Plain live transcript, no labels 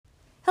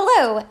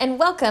Hello, and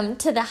welcome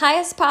to the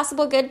Highest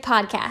Possible Good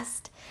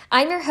podcast.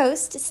 I'm your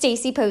host,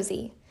 Stacy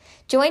Posey.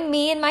 Join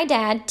me and my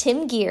dad,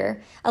 Tim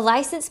Gear, a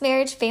licensed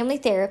marriage family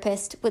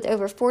therapist with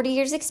over 40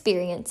 years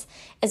experience,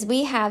 as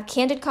we have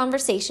candid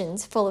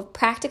conversations full of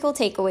practical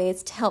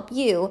takeaways to help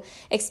you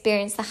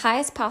experience the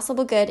highest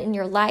possible good in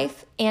your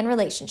life and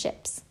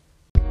relationships.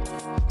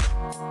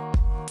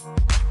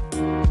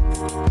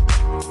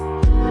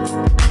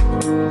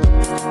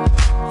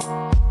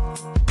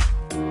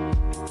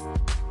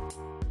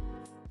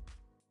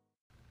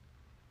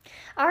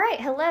 All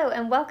right, hello,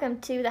 and welcome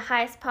to the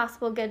Highest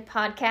Possible Good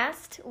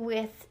podcast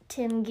with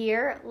Tim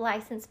Gear,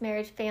 licensed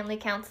marriage family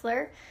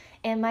counselor,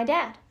 and my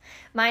dad.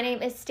 My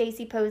name is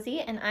Stacy Posey,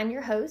 and I'm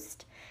your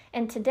host.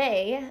 And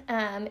today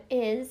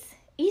is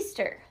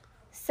Easter,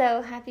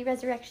 so happy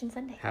Resurrection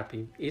Sunday.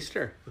 Happy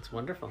Easter! It's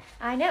wonderful.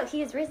 I know,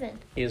 he is risen.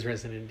 He is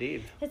risen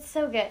indeed. It's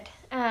so good.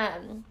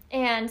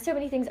 And so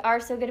many things are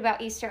so good about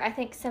Easter. I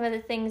think some of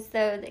the things,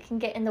 though, that can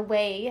get in the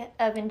way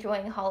of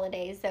enjoying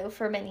holidays, though,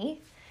 for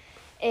many,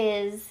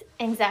 is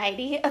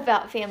anxiety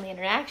about family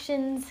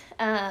interactions.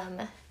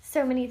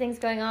 So many things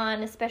going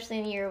on, especially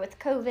in a year with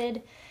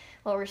COVID.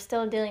 Well, we're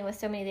still dealing with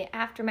so many of the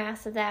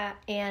aftermaths of that.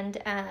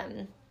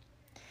 And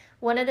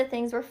one of the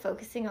things we're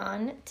focusing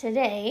on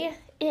today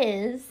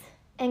is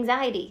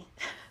anxiety.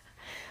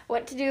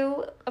 What to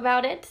do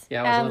about it.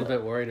 Yeah, I was a little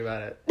bit worried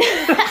about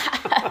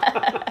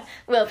it.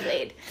 Well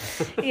played.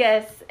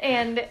 Yes.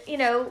 And, you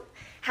know,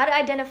 how to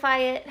identify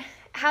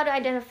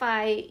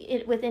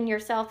it within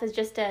yourself is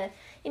just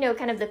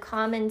kind of the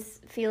common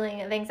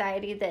feeling of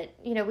anxiety that,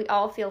 we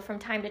all feel from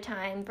time to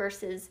time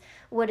versus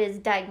what is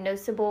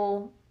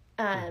diagnosable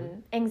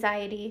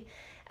anxiety,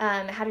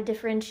 how to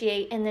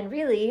differentiate. And then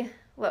really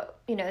what,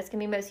 is going to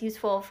be most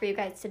useful for you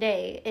guys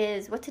today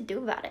is what to do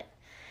about it.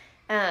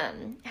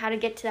 How to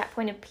get to that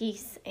point of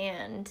peace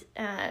and,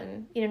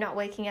 not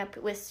waking up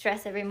with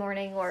stress every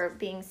morning or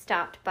being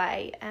stopped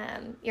by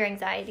your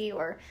anxiety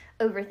or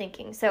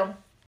overthinking. So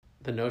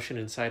the notion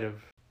inside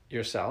of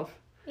yourself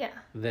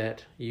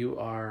that you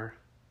are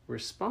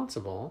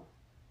responsible,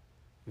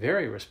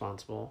 very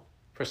responsible,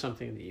 for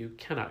something that you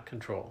cannot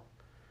control,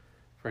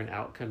 for an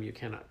outcome you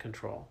cannot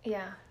control.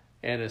 Yeah.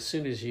 And as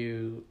soon as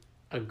you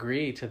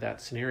agree to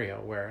that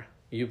scenario where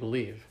you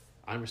believe,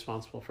 I'm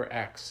responsible for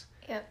X,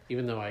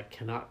 even though I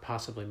cannot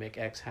possibly make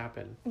X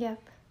happen,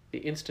 the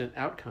instant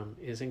outcome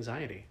is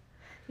anxiety.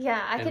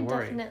 Yeah, I can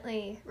worry.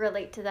 Definitely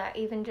relate to that.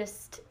 Even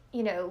just,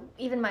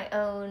 even my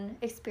own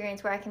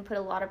experience where I can put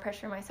a lot of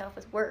pressure on myself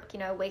with work.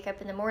 I wake up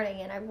in the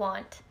morning and I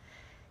want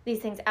these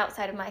things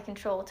outside of my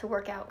control to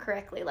work out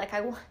correctly. Like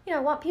I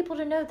want people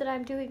to know that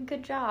I'm doing a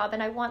good job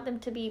and I want them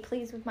to be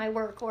pleased with my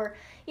work or,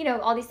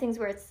 all these things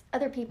where it's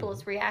other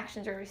people's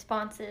reactions or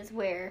responses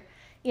where,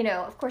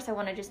 of course I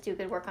want to just do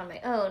good work on my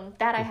own.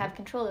 That I have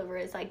control over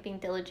is like being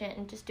diligent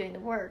and just doing the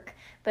work.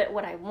 But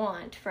what I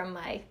want from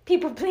my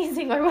people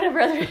pleasing or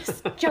whatever other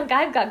junk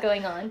I've got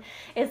going on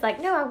is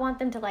like, no, I want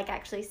them to like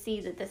actually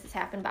see that this has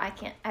happened, but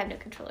I have no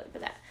control over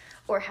that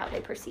or how they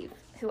perceive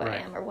who I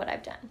am or what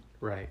I've done.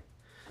 Right.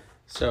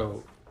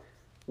 So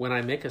when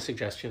I make a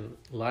suggestion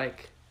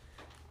like,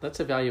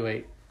 let's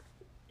evaluate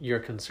your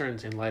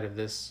concerns in light of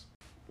this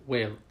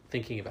way of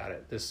thinking about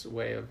it, this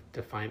way of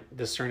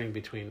discerning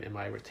between, am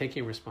I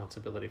taking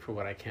responsibility for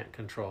what I can't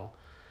control?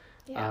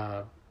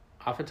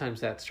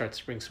 Oftentimes that starts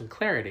to bring some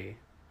clarity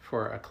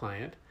for a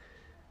client,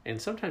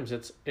 and sometimes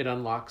it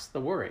unlocks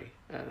the worry.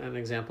 An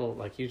example,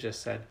 like you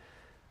just said,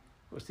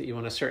 was that you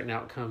want a certain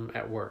outcome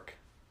at work.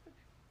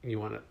 You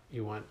want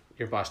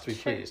your boss to be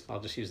pleased. I'll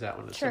just use that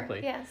one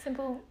simply. Yeah,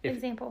 simple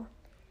example.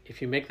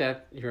 If you make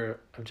that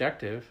your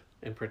objective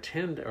and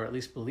pretend or at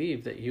least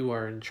believe that you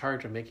are in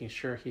charge of making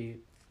sure he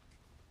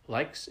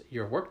likes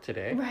your work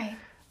today, right?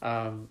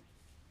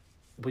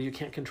 Well, you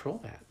can't control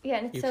that. Yeah,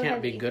 and it's you so can't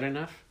heavy. Be good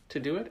enough to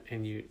do it,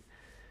 and you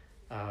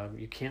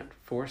can't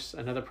force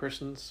another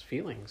person's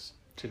feelings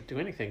to do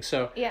anything.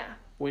 So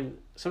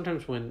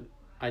sometimes when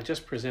I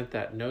just present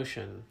that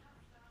notion,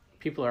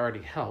 people are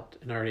already helped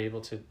and already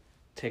able to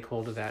take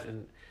hold of that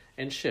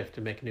and shift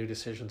and make new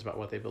decisions about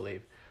what they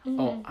believe.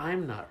 Oh,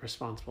 I'm not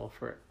responsible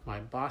for my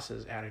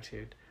boss's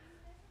attitude.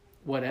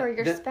 Or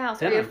your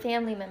spouse or your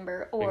family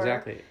member. Or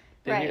exactly.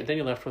 Then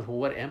you're left with, well,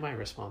 what am I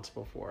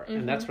responsible for?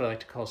 And that's what I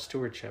like to call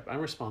stewardship. I'm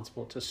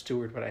responsible to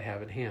steward what I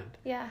have in hand.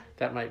 Yeah.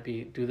 That might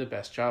be do the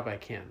best job I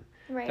can.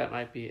 Right. That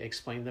might be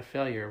explain the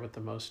failure with the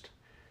most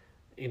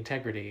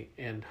integrity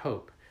and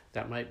hope.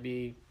 That might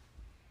be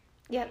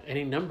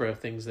any number of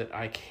things that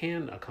I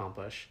can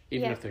accomplish,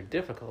 even if they're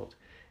difficult.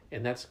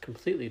 And that's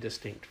completely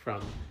distinct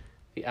from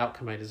the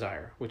outcome I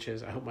desire, which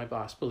is I hope my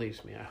boss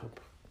believes me. I hope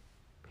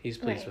he's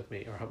pleased with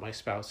me, or I hope my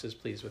spouse is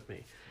pleased with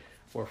me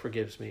or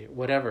forgives me,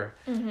 whatever.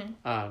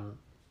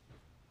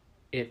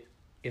 It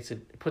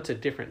puts a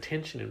different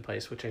tension in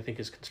place, which I think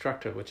is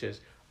constructive, which is,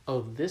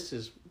 this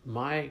is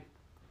my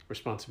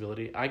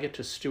responsibility. I get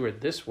to steward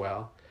this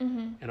well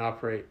and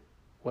operate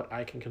what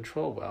I can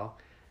control well,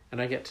 and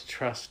I get to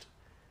trust.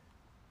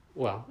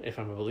 Well, if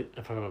I'm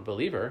a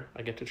believer,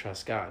 I get to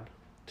trust God.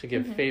 to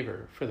give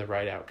favor for the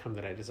right outcome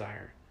that I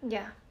desire.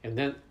 Yeah. And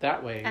then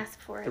that way, ask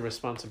for it. The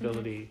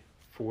responsibility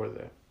for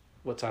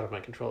what's out of my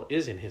control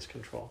is in his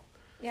control.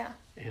 Yeah.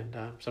 And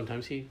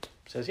sometimes he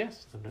says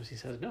yes, sometimes he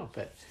says no.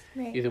 But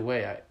Right. either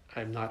way,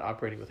 I'm not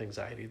operating with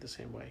anxiety the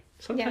same way.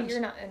 Sometimes you're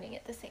not owning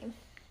it the same.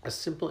 a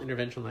simple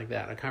intervention like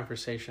that, a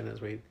conversation,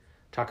 as we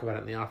talk about it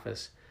in the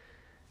office,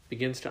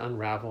 begins to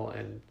unravel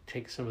and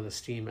take some of the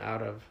steam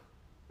out of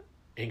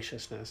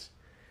anxiousness.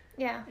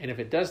 Yeah. And if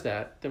it does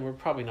that, then we're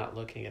probably not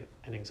looking at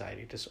an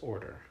anxiety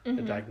disorder, a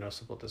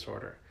diagnosable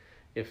disorder.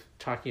 If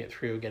talking it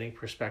through, getting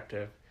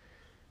perspective,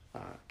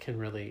 can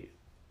really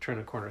turn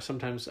a corner.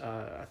 Sometimes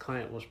a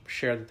client will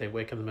share that they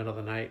wake in the middle of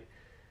the night,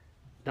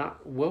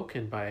 not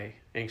woken by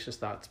anxious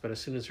thoughts, but as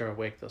soon as they're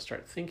awake, they'll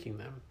start thinking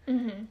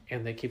them,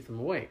 and they keep them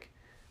awake.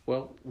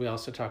 Well, we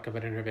also talk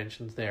about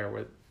interventions there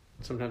where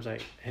sometimes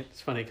it's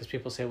funny because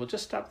people say, well,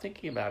 just stop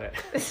thinking about it.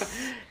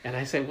 And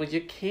I say, well,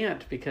 you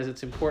can't, because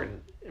it's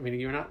important. I mean,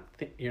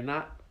 you're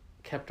not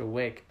kept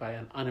awake by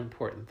an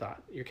unimportant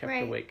thought. You're kept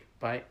awake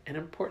by an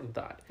important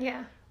thought.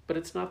 Yeah. But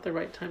it's not the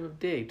right time of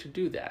day to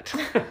do that.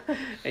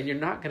 And you're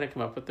not going to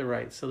come up with the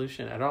right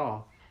solution at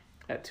all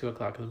at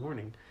 2:00 in the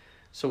morning.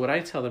 So what I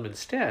tell them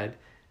instead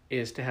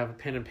is to have a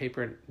pen and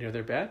paper near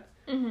their bed,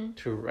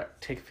 to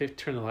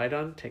turn the light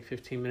on, take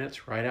 15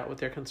 minutes, write out what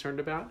they're concerned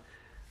about,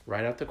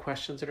 write out the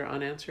questions that are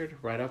unanswered,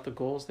 write out the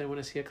goals they want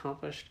to see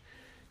accomplished.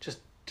 Just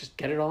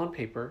get it all on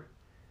paper.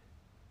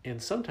 And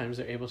sometimes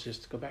they're able to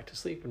just go back to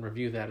sleep and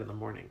review that in the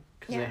morning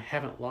because they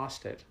haven't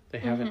lost it. They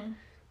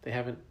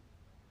haven't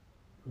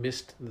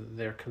missed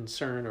their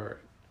concern,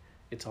 or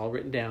it's all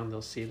written down.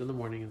 They'll see it in the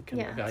morning and can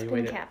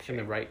evaluate it in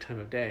the right time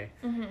of day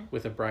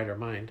with a brighter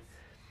mind.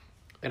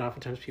 And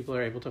oftentimes people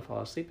are able to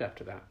fall asleep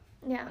after that.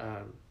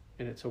 Yeah.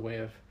 And it's a way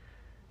of,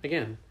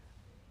 again,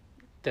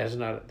 that's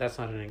not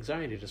an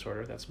anxiety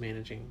disorder. That's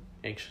managing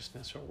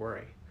anxiousness or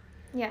worry.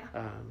 Yeah.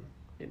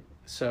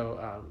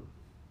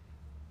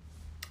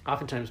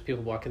 Oftentimes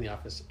people walk in the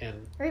office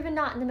and... Or even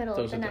not in the middle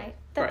of the night.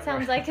 That right,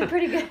 sounds like a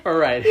pretty good...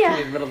 Or in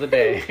the middle of the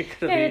day.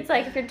 It's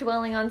like if you're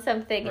dwelling on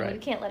something and you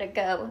can't let it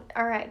go.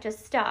 All right,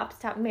 just stop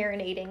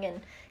marinating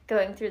and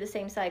going through the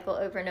same cycle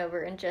over and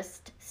over, and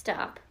just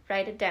stop.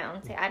 Write it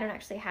down. Say, I don't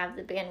actually have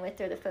the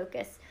bandwidth or the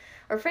focus,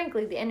 or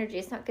frankly, the energy.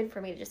 It's not good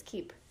for me to just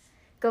keep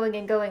going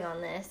and going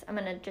on this. I'm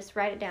going to just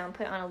write it down,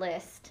 put it on a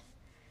list,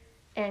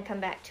 and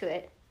come back to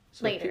it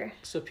later.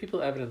 So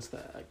people evidence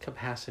the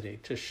capacity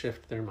to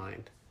shift their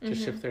mind, to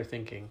shift their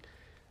thinking.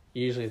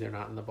 Usually they're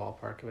not in the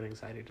ballpark of an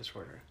anxiety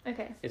disorder.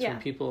 Okay. It's when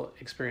people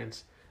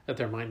experience that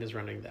their mind is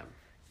running them,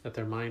 that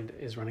their mind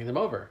is running them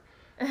over,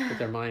 that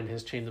their mind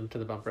has chained them to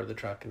the bumper of the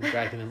truck and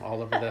dragging them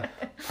all over the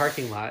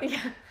parking lot,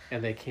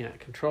 and they can't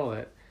control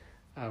it.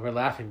 We're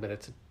laughing, but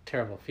it's a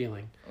terrible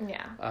feeling.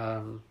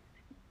 Yeah.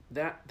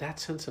 That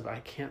sense of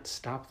I can't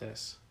stop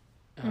this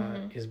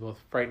is both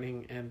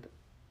frightening, and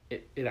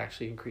it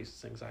actually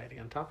increases anxiety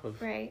on top of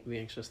the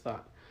anxious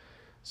thought.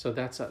 So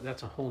that's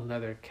a whole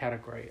nother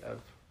category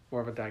of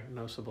more of a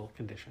diagnosable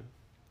condition.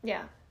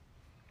 Yeah.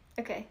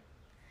 Okay.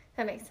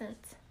 That makes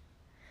sense.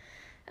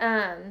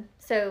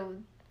 So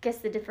I guess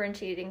the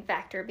differentiating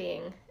factor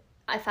being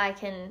if I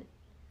can,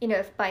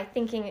 if by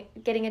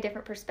getting a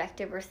different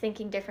perspective or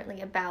thinking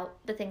differently about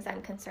the things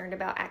I'm concerned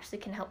about actually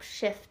can help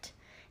shift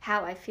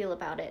how I feel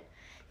about it.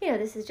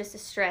 This is just a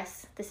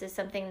stress. This is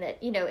something that,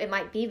 it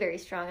might be very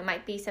strong. It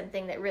might be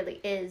something that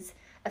really is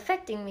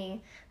affecting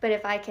me. But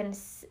if I can,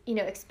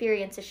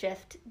 experience a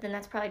shift, then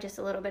that's probably just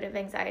a little bit of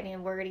anxiety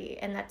and worry,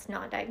 and that's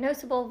not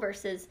diagnosable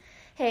versus,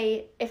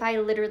 hey, if I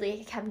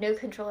literally have no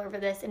control over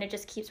this and it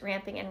just keeps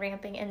ramping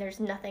and there's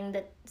nothing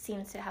that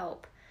seems to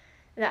help.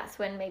 That's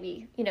when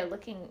maybe,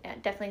 looking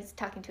at definitely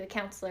talking to a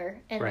counselor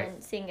and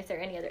then seeing if there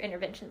are any other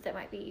interventions that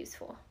might be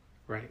useful.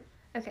 Right.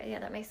 Okay, yeah,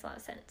 that makes a lot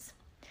of sense.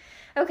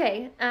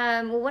 Okay,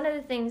 well, one of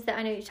the things that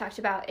I know you talked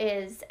about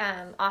is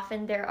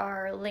often there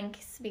are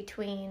links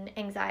between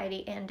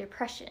anxiety and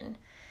depression.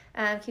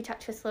 Can you talk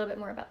to us a little bit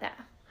more about that?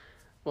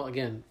 Well,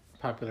 again,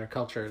 popular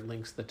culture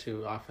links the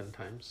two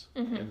oftentimes,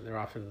 and they're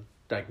often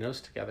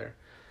diagnosed together.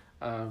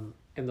 And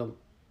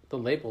the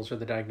labels or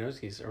the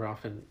diagnoses are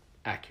often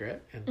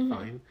accurate and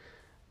fine,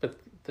 but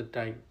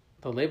the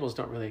labels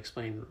don't really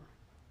explain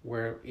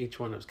where each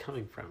one is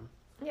coming from.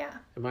 Yeah.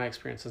 And my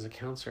experience as a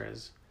counselor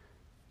is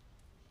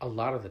a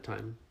lot of the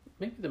time,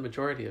 maybe the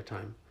majority of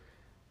time,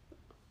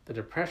 the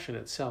depression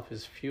itself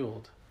is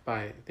fueled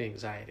by the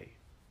anxiety.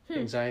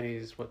 Anxiety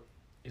is what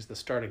is the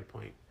starting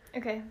point.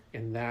 Okay.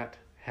 And that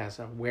has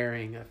a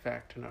wearing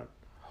effect and a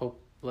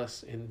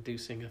hopeless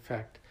inducing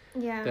effect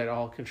that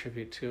all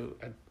contribute to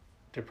a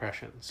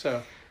depression.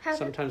 So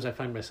sometimes I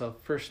find myself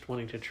first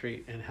wanting to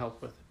treat and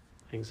help with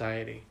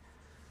anxiety.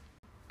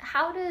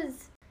 How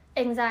does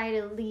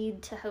anxiety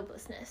lead to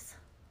hopelessness?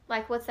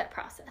 Like, what's that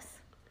process?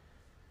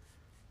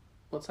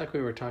 Well, it's like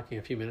we were talking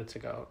a few minutes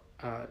ago.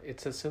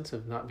 It's a sense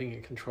of not being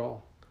in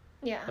control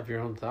of your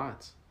own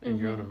thoughts and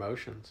your own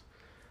emotions.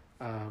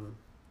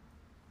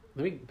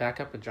 Let me back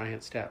up a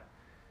giant step.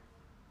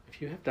 If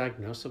you have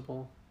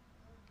diagnosable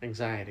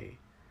anxiety,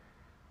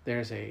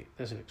 there's an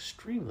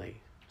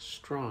extremely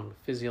strong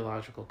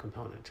physiological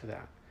component to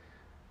that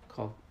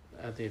called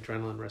the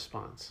adrenaline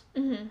response.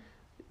 Mm-hmm.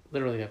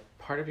 Literally, a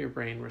part of your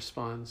brain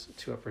responds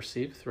to a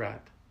perceived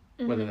threat,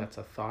 Mm-hmm. whether that's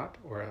a thought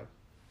or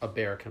a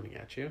bear coming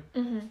at you,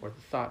 Mm-hmm. or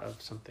the thought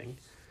of something,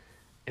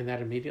 and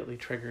that immediately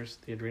triggers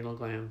the adrenal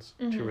glands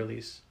Mm-hmm. to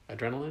release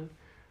adrenaline,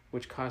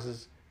 which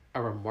causes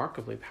a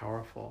remarkably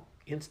powerful,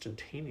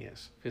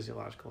 instantaneous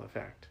physiological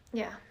effect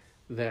Yeah.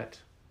 that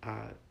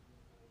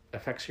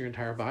affects your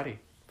entire body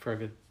for a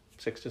good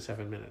 6 to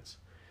 7 minutes.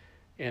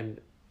 And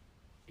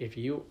if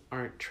you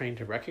aren't trained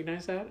to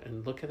recognize that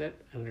and look at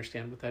it and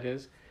understand what that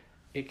is,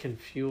 it can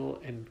fuel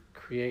and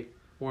create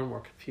more and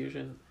more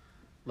confusion,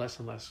 less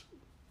and less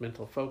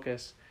mental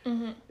focus,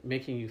 Mm-hmm.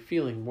 making you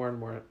feel more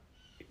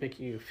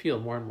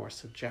and more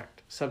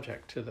subject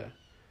to the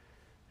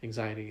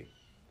anxiety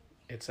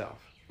itself.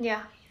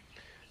 Yeah.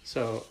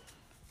 So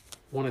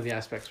one of the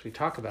aspects we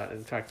talk about,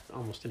 in fact,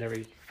 almost in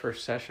every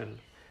first session,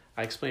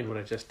 I explain what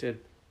I just did,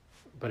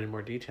 but in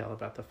more detail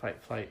about the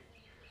fight-flight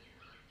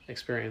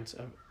experience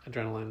of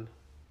adrenaline.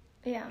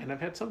 Yeah. And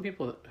I've had some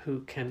people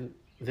who can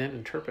then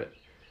interpret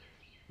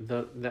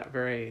that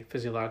very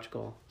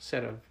physiological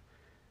set of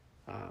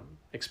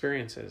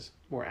experiences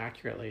more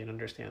accurately and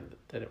understand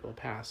that it will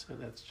pass, and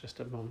that's just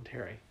a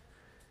momentary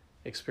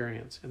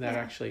experience. And that Yeah.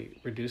 actually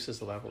reduces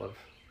the level of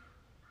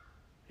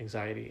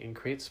anxiety and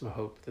creates some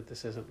hope that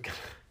this isn't going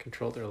to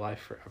control their life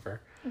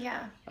forever.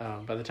 Yeah.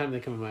 By the time they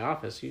come in my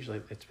office,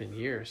 usually it's been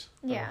years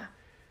of Yeah.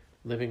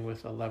 living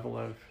with a level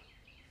of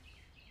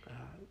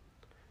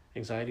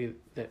anxiety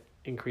that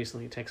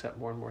increasingly takes up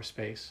more and more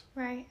space,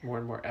 Right. more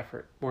and more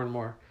effort, more and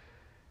more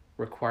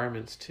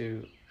requirements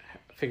to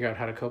figure out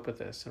how to cope with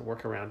this and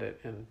work around it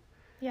and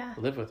Yeah.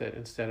 live with it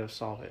instead of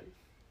solve it.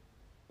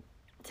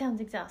 It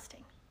sounds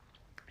exhausting.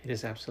 It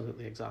is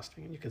absolutely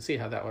exhausting. And you can see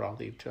how that would all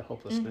lead to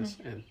hopelessness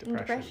and And depression.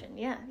 depression.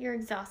 Yeah. You're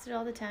exhausted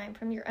all the time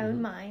from your own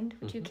Mhm. mind,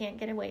 which you Mhm. can't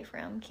get away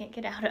from, can't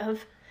get out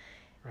of,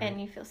 Right. and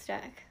you feel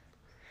stuck.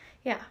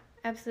 Yeah,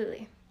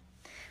 absolutely.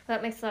 Well,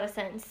 that makes a lot of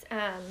sense.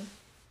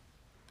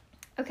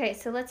 Okay,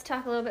 so let's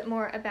talk a little bit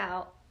more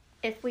about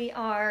if we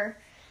are,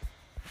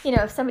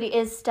 if somebody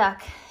is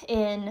stuck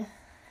in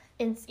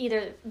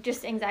either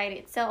just anxiety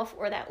itself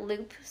or that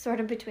loop sort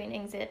of between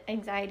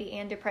anxiety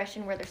and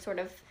depression where they're sort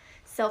of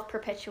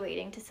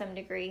self-perpetuating to some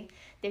degree.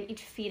 They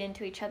each feed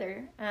into each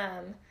other.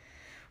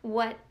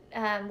 What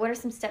are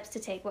some steps to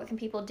take? What can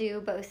people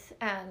do? Both,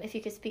 if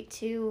you could speak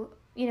to,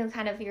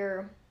 kind of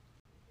your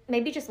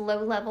maybe just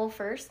low level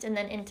first and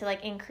then into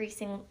like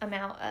increasing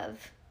amount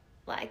of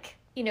like,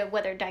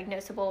 whether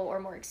diagnosable or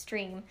more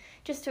extreme,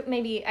 just to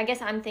maybe, I guess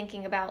I'm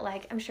thinking about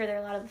like, I'm sure there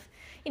are a lot of,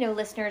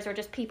 listeners or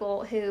just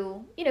people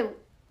who,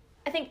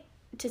 I think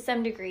to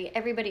some degree,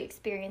 everybody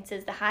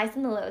experiences the highs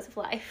and the lows of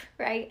life,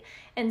 right?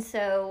 And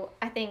so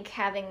I think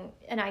having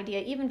an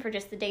idea, even for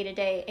just the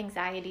day-to-day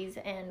anxieties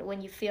and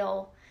when you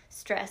feel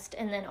stressed,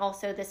 and then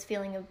also this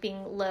feeling of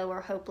being low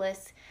or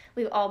hopeless,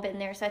 we've all been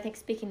there. So I think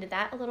speaking to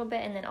that a little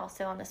bit, and then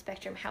also on the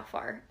spectrum, how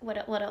far,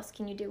 what else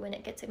can you do when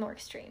it gets more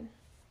extreme?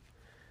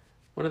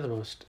 One of the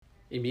most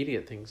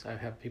immediate things I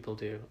have people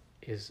do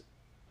is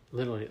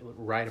literally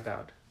write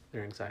about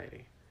their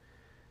anxiety.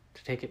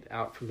 To take it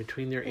out from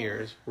between their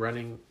ears,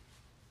 running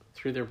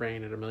through their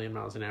brain at 1,000,000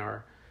 miles an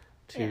hour,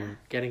 to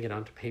getting it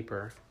onto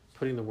paper,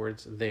 putting the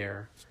words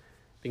there,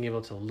 being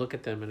able to look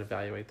at them and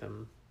evaluate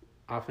them,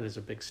 often is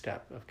a big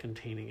step of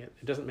containing it.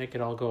 It doesn't make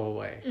it all go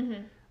away,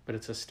 Mm-hmm. but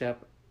it's a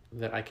step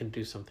that I can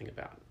do something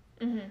about.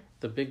 Mm-hmm.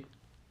 The big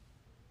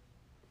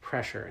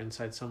pressure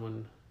inside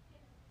someone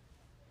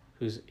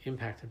who's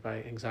impacted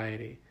by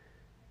anxiety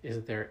is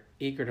that they're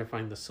eager to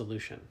find the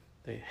solution.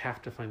 They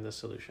have to find the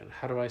solution.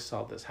 How do I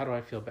solve this? How do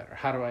I feel better?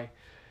 How do I,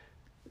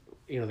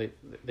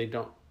 they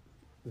don't,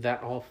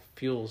 that all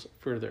fuels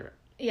further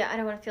Yeah, I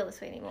don't want to feel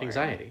this way anymore.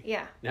 anxiety.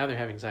 Yeah. Now they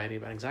have anxiety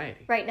about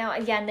anxiety. Right now,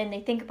 again, then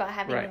they think about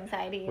having Right.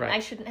 anxiety, and Right. I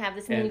shouldn't have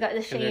this, and then you got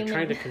the shame. And they're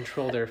trying to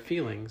control their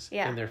feelings,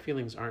 Yeah. and their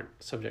feelings aren't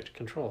subject to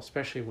control,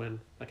 especially when,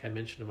 like I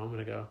mentioned a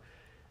moment ago,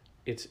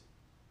 it's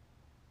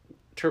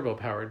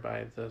turbo-powered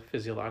by the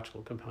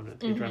physiological component,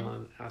 the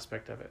adrenaline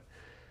aspect of it.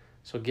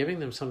 So giving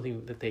them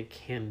something that they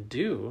can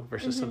do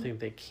versus something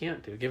they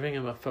can't do, giving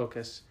them a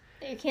focus.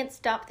 You can't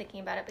stop thinking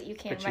about it, but you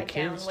can But you write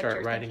can down what start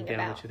you're writing thinking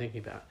down about. what you're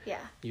thinking about. Yeah.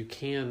 You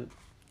can,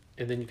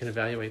 and then you can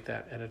evaluate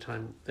that at a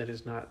time that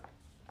is not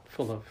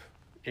full of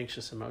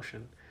anxious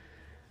emotion.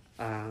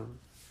 I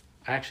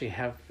actually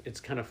have, it's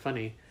kind of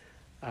funny,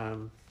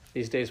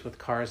 these days with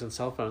cars and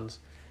cell phones,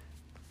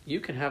 you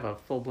can have a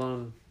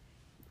full-blown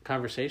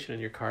conversation in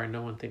your car and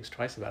no one thinks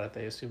twice about it.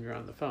 They assume you're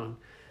on the phone.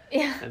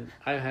 Yeah. And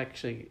I've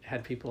actually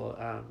had people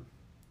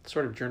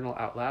sort of journal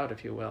out loud,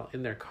 if you will,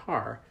 in their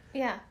car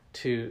Yeah.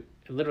 to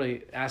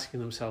literally asking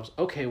themselves,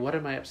 okay, what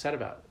am I upset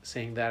about?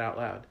 Saying that out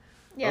loud.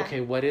 Yeah.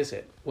 Okay, what is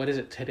it? What is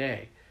it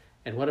today?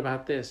 And what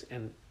about this?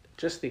 And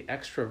just the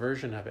extra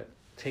version of it,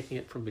 taking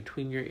it from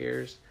between your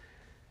ears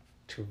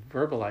to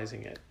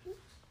verbalizing it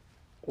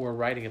or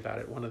writing about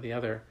it, one or the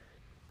other,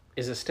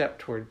 is a step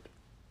toward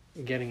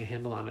getting a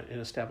handle on it and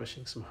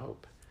establishing some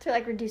hope. So it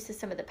like reduces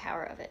some of the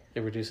power of it. It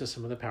reduces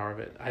some of the power of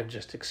it. I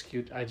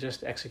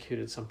just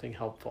executed something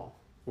helpful,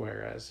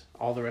 whereas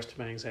all the rest of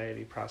my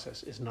anxiety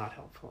process is not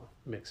helpful.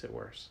 It makes it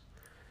worse.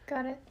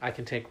 Got it. I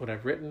can take what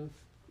I've written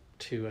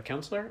to a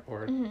counselor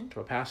or to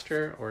a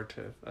pastor or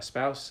to a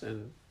spouse,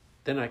 and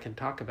then I can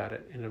talk about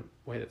it in a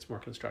way that's more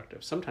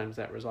constructive. Sometimes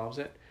that resolves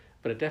it,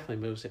 but it definitely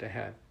moves it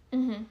ahead.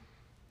 Mm-hmm.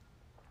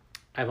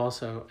 I've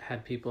also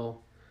had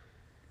people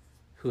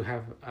who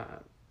have,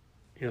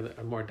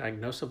 a more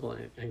diagnosable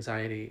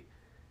anxiety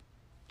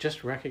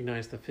just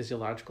recognize the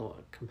physiological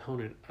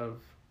component of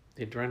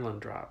the adrenaline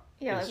drop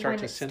and like start when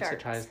to it sensitize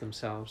starts.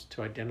 themselves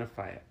to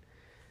identify it.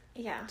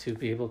 Yeah. To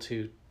be able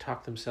to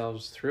talk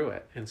themselves through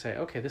it and say,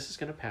 okay, this is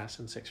going to pass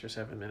in 6 or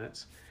 7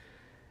 minutes.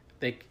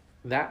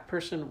 That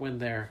person, when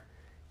they're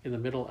in the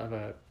middle of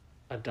a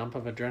dump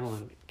of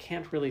adrenaline,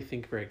 can't really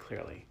think very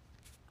clearly.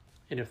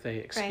 And if they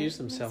excuse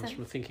themselves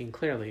from thinking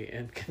clearly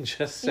and can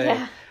just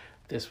say,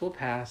 this will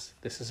pass,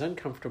 this is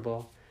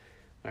uncomfortable,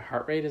 my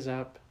heart rate is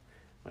up,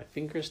 my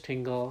fingers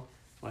tingle,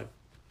 my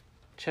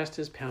chest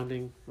is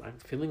pounding, I'm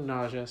feeling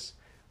nauseous.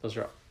 Those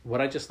are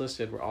what I just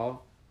listed were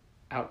all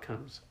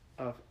outcomes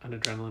of an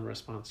adrenaline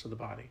response to the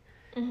body.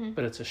 Mm-hmm.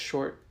 But it's a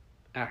short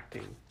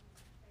acting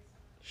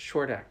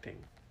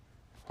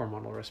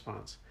hormonal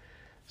response.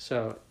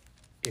 So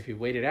if you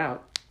wait it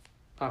out,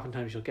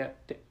 oftentimes you'll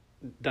get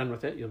done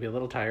with it. You'll be a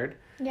little tired.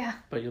 Yeah.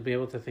 But you'll be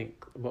able to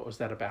think, what was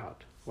that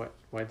about?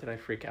 Why did I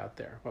freak out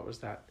there? What was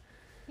that?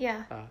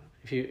 Yeah.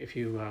 If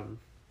you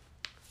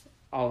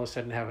all of a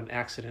sudden have an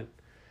accident,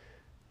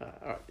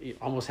 or you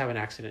almost have an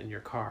accident in your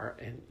car,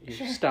 and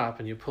you stop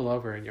and you pull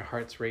over and your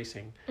heart's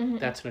racing,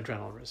 that's an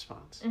adrenaline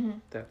response. Mm-hmm.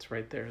 That's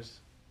right. There's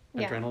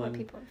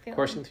adrenaline Yeah,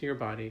 coursing through your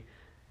body,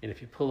 and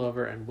if you pull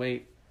over and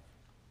wait,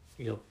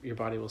 your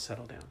body will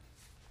settle down.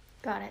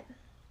 Got it.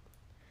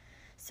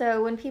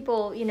 So when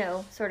people,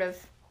 sort of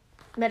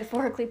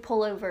metaphorically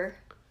pull over,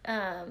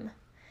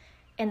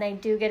 and they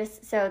do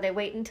so they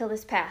wait until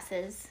this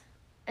passes,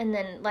 and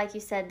then, like you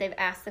said, they've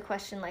asked the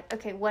question, like,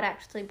 okay, what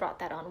actually brought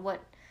that on?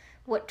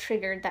 What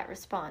triggered that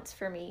response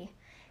for me?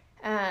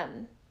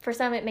 For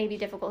some, it may be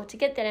difficult to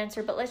get that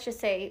answer, but let's just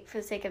say, for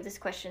the sake of this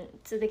question,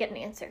 so they get an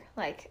answer.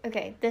 Like,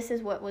 okay, this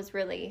is what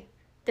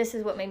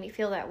made me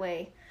feel that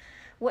way.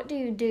 What do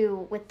you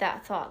do with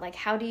that thought? Like,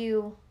 how do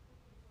you,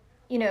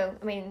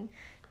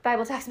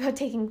 Bible talks about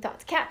taking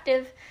thoughts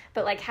captive,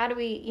 but like, how do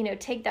we,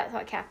 take that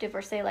thought captive,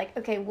 or say like,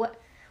 okay, what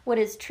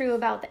is true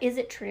about that? Is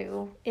it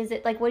true? Is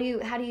it like,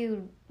 how do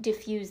you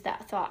diffuse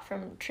that thought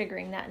from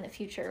triggering that in the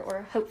future,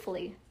 or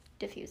hopefully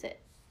diffuse it?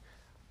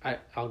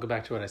 I'll go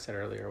back to what I said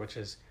earlier, which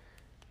is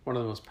one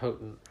of the most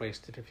potent ways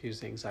to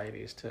diffuse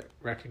anxiety is to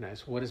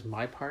recognize what is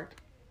my part,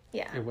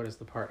 and what is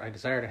the part I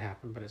desire to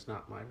happen, but it's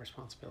not my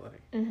responsibility.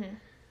 Mm-hmm.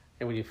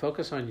 And when you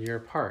focus on your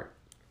part,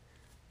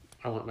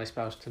 I want my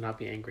spouse to not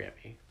be angry at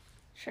me.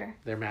 Sure.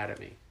 They're mad at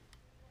me.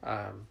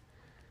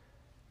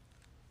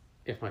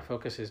 If my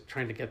focus is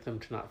trying to get them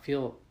to not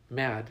feel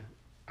mad,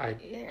 I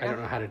don't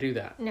know how to do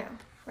that. No.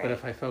 Right. But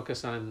if I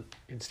focus on,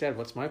 instead,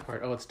 what's my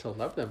part? Oh, it's to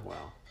love them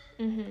well.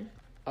 Mm-hmm.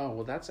 Oh,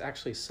 well, that's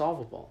actually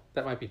solvable.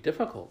 That might be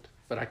difficult,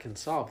 but I can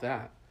solve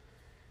that.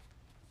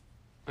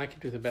 I can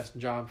do the best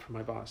job for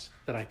my boss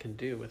that I can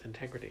do with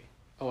integrity.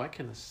 Oh, I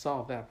can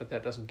solve that, but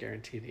that doesn't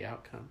guarantee the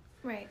outcome.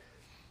 Right.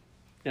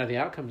 Now, the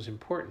outcome is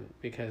important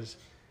because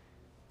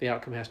the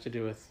outcome has to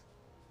do with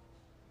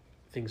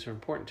things that are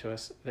important to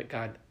us that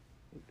God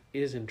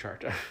is in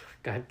charge of.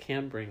 God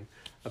can bring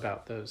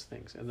about those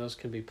things, and those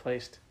can be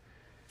placed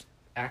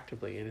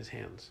actively in his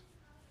hands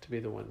to be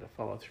the one to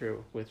follow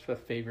through with the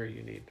favor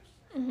you need,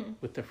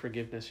 with the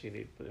forgiveness you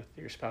need, with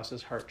your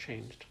spouse's heart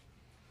changed,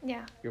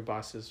 your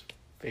boss's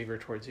favor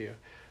towards you.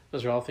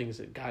 Those are all things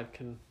that God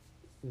can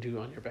do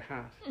on your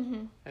behalf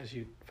as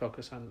you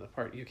focus on the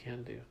part you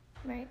can do.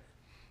 Right.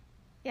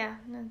 Yeah,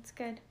 that's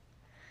good.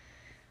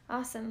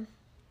 Awesome.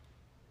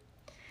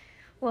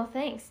 Well,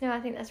 thanks. No, I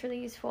think that's really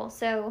useful.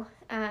 So,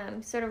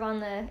 sort of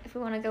if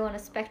we want to go on a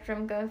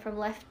spectrum going from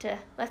left to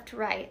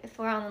right, if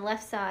we're on the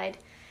left side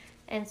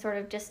and sort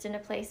of just in a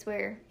place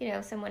where,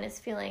 someone is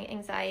feeling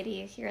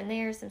anxiety here and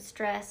there, some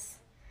stress,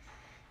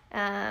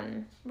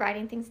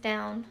 writing things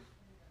down,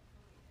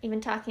 even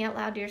talking out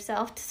loud to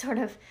yourself to sort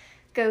of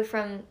go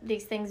from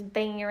these things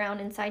banging around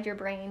inside your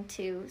brain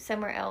to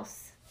somewhere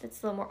else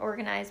that's a little more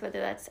organized, whether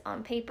that's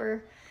on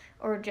paper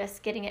or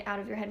just getting it out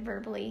of your head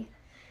verbally,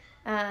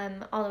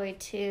 all the way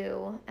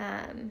to,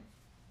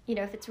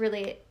 if it's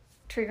really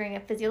triggering a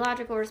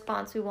physiological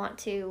response, we want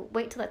to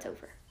wait till it's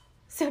over.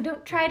 So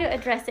don't try to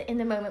address it in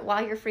the moment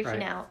while you're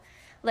freaking out.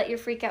 Let your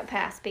freak out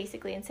pass,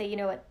 basically, and say, you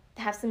know what,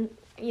 have some,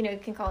 you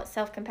can call it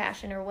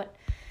self-compassion or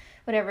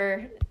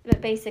whatever,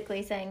 but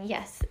basically saying,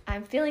 yes,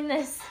 I'm feeling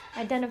this,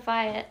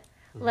 identify it,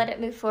 let it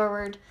move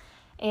forward,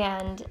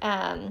 and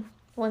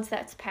once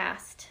that's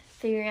passed,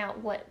 figuring out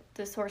what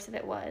the source of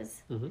it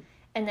was,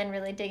 and then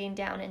really digging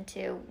down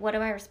into what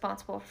am I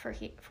responsible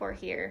for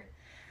here,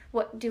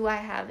 what do I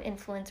have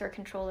influence or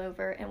control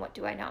over, and what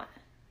do I not.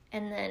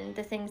 And then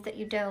the things that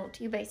you don't,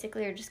 you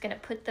basically are just going to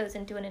put those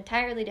into an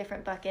entirely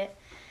different bucket,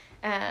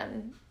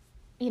 and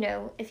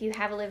if you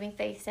have a living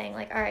faith saying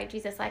like, all right,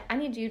 Jesus, like, I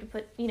need you to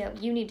put,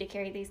 you need to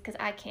carry these because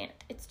I can't.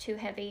 It's too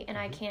heavy and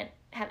I can't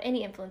have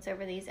any influence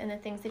over these, and the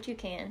things that you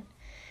can,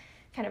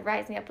 kind of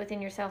rising up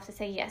within yourself to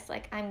say, yes,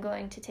 like, I'm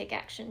going to take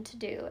action to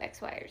do X,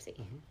 Y, or Z.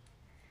 Mm-hmm.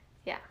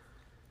 Yeah,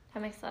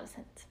 that makes a lot of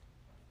sense.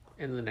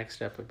 And the next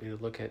step would be to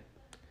look at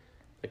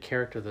the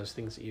character of those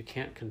things that you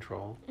can't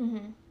control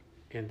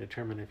and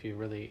determine if you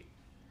really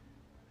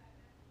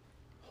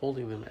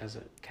holding them as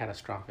a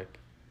catastrophic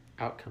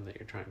outcome that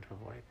you're trying to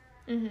avoid.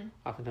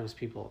 Oftentimes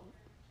people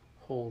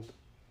hold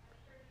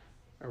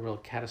a real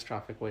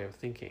catastrophic way of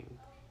thinking.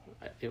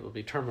 It will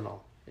be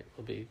terminal. It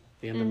will be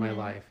the end of my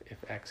life if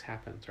X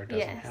happens or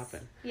doesn't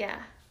happen.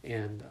 Yeah.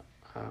 And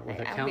with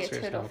a I'll counselor's be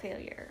a total help,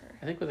 failure.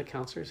 I think with a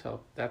counselor's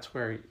help, that's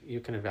where you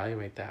can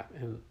evaluate that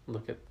and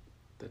look at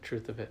the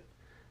truth of it,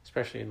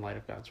 especially in light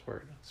of God's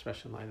word,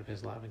 especially in light of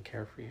his love and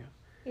care for you.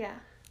 Yeah.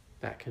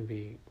 That can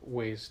be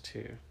ways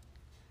to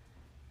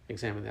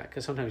examine that,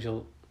 because sometimes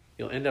you'll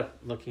end up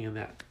looking in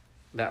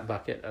that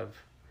bucket of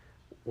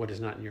what is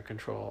not in your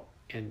control,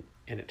 and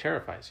it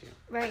terrifies you.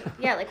 Right.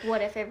 Yeah. Like,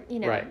 what if,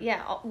 Right.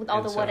 Yeah. With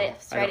all the what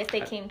ifs, right? If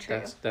they came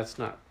true. That's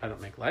not, I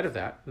don't make light of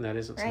that. And that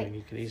isn't something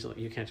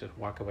you can't just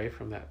walk away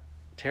from that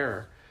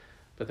terror,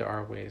 but there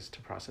are ways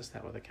to process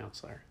that with a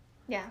counselor.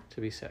 Yeah.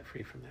 To be set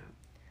free from that.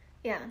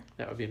 Yeah.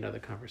 That would be another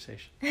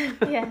conversation.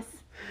 Yes.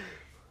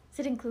 Does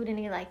it include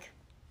any, like,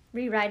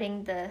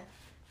 rewriting the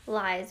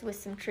lies with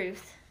some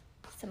truth?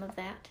 Some of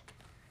that?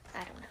 I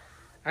don't know.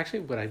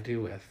 Actually, what I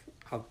do with,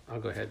 I'll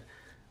go ahead.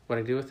 What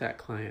I do with that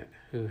client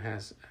who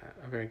has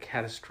a very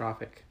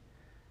catastrophic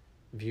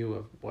view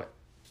of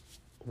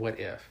what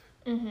if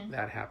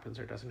that happens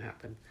or doesn't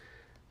happen,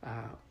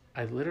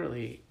 I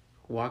literally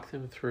walk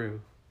them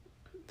through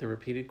the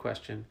repeated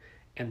question,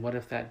 and what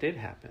if that did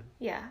happen?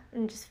 Yeah,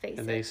 and just face it.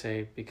 And they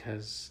say,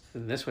 because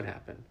then this would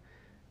happen.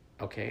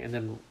 Okay, and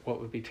then what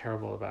would be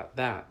terrible about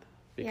that?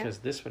 Because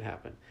this would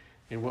happen.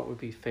 And what would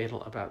be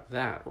fatal about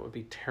that? What would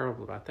be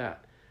terrible about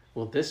that?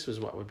 Well, this is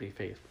what would be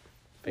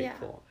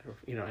faithful.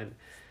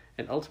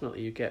 And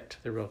ultimately you get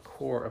to the real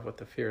core of what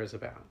the fear is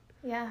about.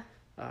 Yeah.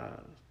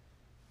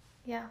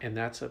 Yeah. And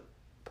that's a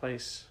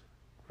place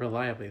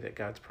reliably that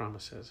God's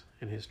promises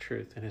and his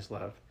truth and his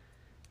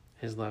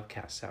love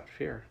casts out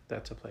fear.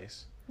 That's a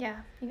place.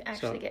 Yeah, you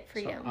actually get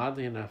freedom. So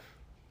oddly enough,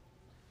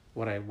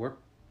 when I work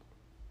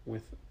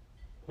with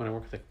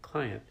a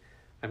client,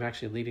 I'm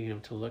actually leading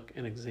them to look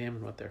and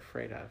examine what they're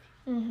afraid of,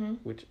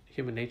 which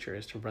human nature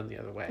is to run the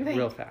other way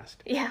real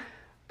fast. Yeah.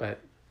 But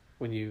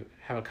when you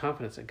have a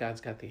confidence that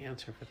God's got the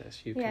answer for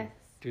this, you can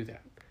do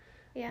that.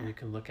 Yeah. And you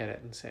can look at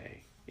it and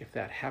say, if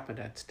that happened,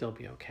 I'd still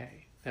be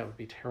okay. That would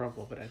be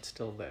terrible, but I'd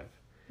still live.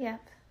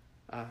 Yep.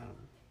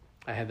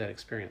 I had that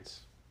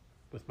experience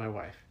with my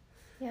wife.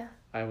 Yeah.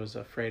 I was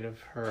afraid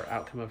of her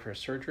outcome of her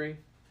surgery.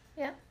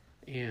 Yeah.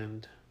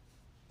 And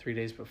 3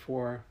 days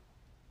before,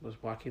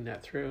 was walking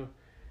that through,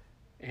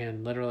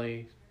 and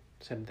literally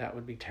said that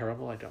would be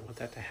terrible. I don't want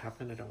that to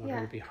happen. I don't want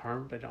her to be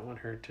harmed. I don't want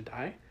her to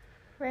die.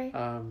 Right.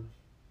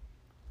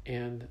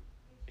 And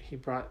he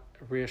brought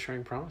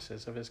reassuring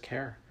promises of his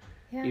care,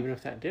 even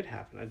if that did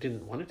happen. I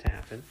didn't want it to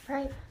happen.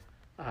 Right.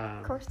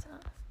 Of course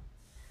not.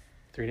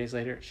 3 days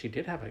later, she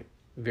did have a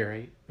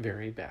very,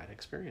 very bad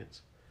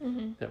experience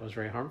that was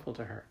very harmful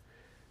to her.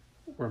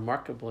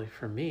 Remarkably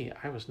for me,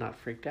 I was not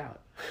freaked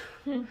out.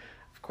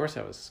 Of course,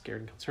 I was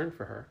scared and concerned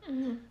for her.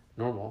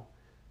 Normal.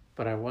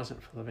 But I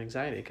wasn't full of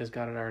anxiety because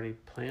God had already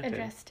planted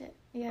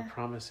a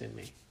promise in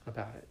me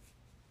about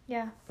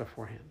it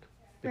beforehand.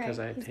 Because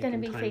I had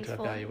taken time to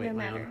evaluate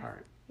my own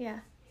heart. Yeah.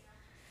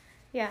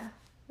 Yeah.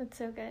 That's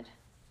so good.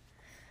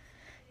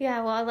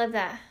 Yeah, well, I love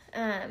that.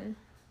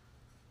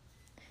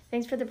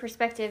 Thanks for the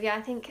perspective. Yeah,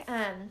 I think,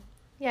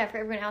 for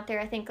everyone out there,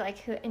 I think, like,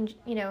 who,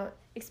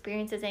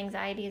 experiences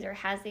anxieties or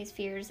has these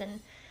fears,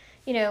 and,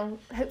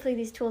 hopefully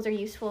these tools are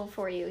useful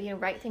for you.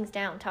 Write things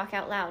down, talk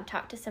out loud,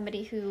 talk to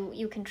somebody who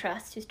you can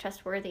trust, who's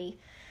trustworthy.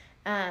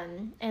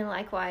 And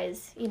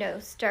likewise,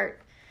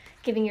 start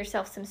giving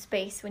yourself some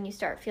space when you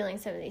start feeling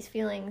some of these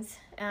feelings,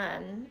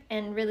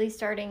 and really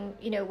starting,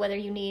 whether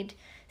you need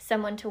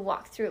someone to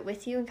walk through it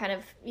with you and kind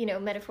of,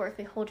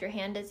 metaphorically hold your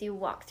hand as you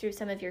walk through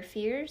some of your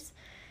fears,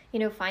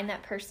 find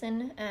that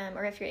person,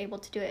 or if you're able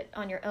to do it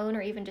on your own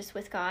or even just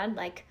with God,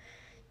 like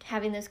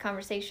having those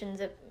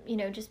conversations of,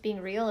 just being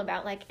real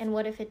about, like, and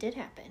what if it did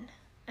happen?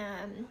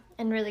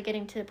 And really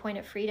getting to the point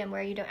of freedom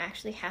where you don't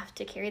actually have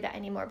to carry that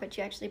anymore, but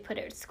you actually put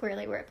it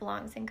squarely where it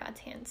belongs, in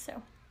God's hands. So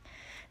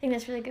I think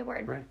that's a really good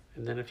word. Right.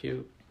 And then if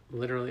you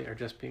literally are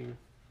just being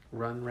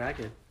run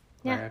ragged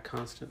by a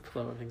constant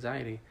flow of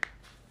anxiety,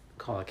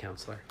 call a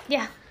counselor.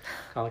 Yeah.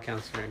 Call a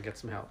counselor and get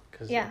some help,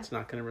 because it's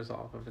not going to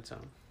resolve of its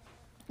own.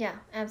 Yeah,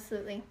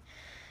 absolutely.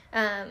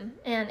 And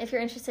if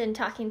you're interested in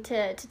talking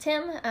to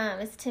Tim,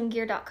 it's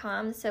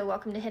timgear.com. So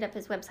welcome to hit up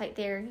his website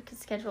there. You can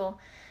schedule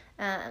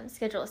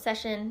a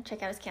session,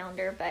 check out his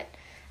calendar. But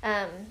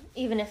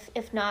even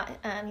if not,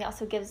 he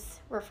also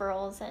gives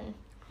referrals and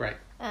Right.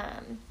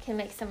 Can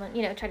make someone,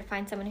 try to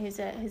find someone who's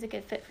a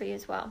good fit for you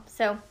as well.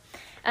 So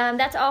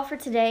that's all for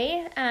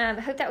today. I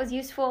hope that was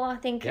useful. I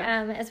think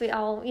as we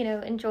all,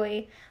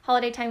 enjoy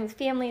holiday time with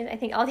families, I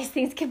think all these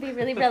things can be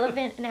really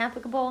relevant and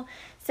applicable.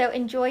 So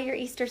enjoy your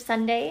Easter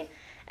Sunday.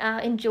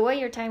 Enjoy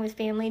your time with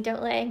family.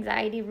 Don't let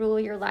anxiety rule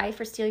your life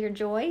or steal your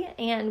joy.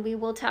 And we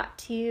will talk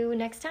to you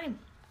next time.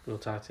 We'll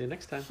talk to you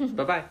next time.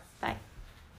 Bye-bye. Bye.